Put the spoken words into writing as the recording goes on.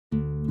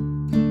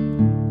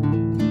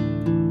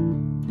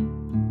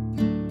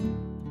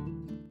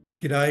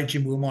G'day,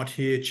 Jim Willmott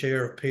here,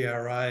 Chair of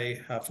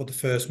PRA, for the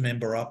first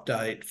member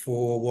update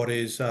for what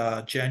is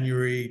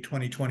January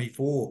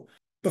 2024.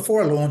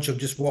 Before I launch of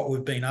just what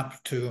we've been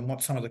up to and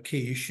what some of the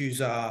key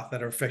issues are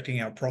that are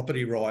affecting our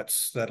property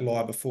rights that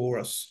lie before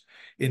us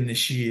in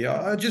this year,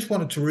 I just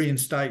wanted to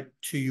reinstate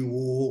to you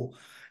all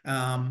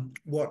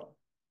what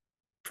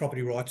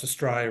Property Rights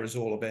Australia is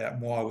all about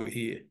and why we're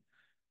here.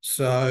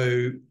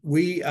 So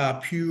we are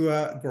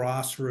pure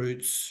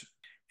grassroots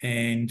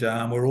and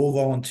we're all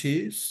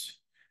volunteers.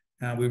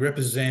 We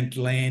represent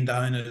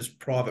landowners'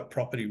 private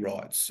property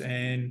rights,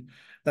 and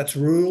that's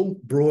rural,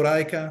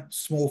 broadacre,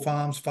 small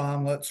farms,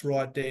 farmlets,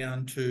 right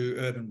down to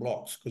urban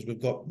blocks, because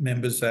we've got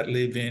members that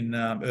live in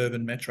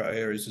urban metro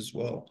areas as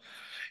well.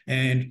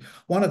 And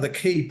one of the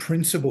key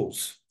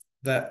principles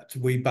that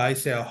we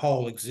base our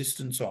whole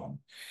existence on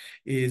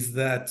is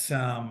that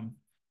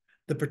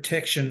the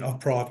protection of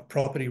private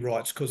property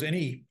rights, because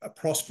any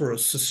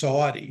prosperous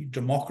society,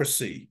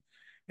 democracy,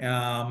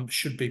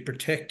 should be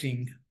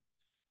protecting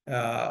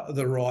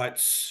the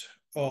rights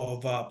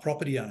of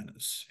property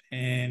owners,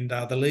 and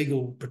the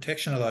legal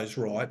protection of those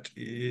rights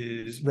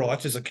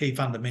is a key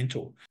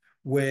fundamental.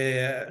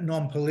 We're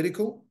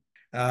non-political,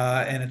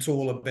 and it's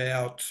all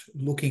about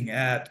looking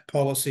at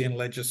policy and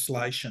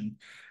legislation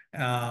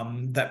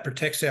that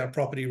protects our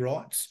property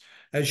rights.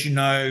 As you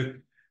know,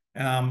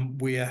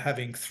 we are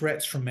having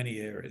threats from many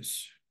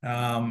areas,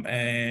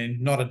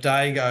 and not a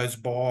day goes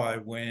by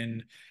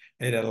when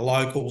at a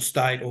local,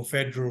 state or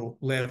federal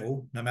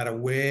level, no matter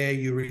where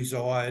you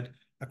reside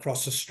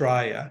across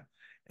Australia,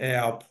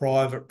 our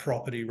private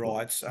property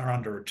rights are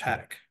under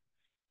attack.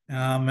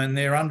 And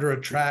they're under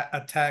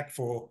attack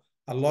for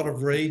a lot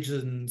of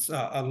reasons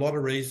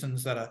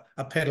that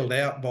are peddled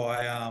out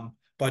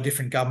by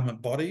different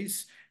government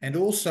bodies, and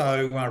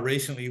also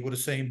recently you would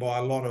have seen by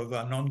a lot of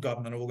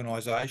non-government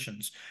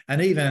organisations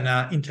and even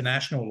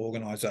international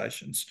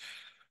organisations.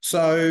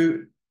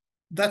 So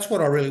that's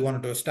what I really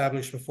wanted to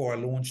establish before I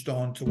launched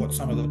on to what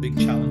some of the big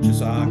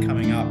challenges are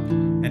coming up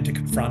and to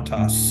confront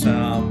us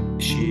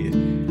this year.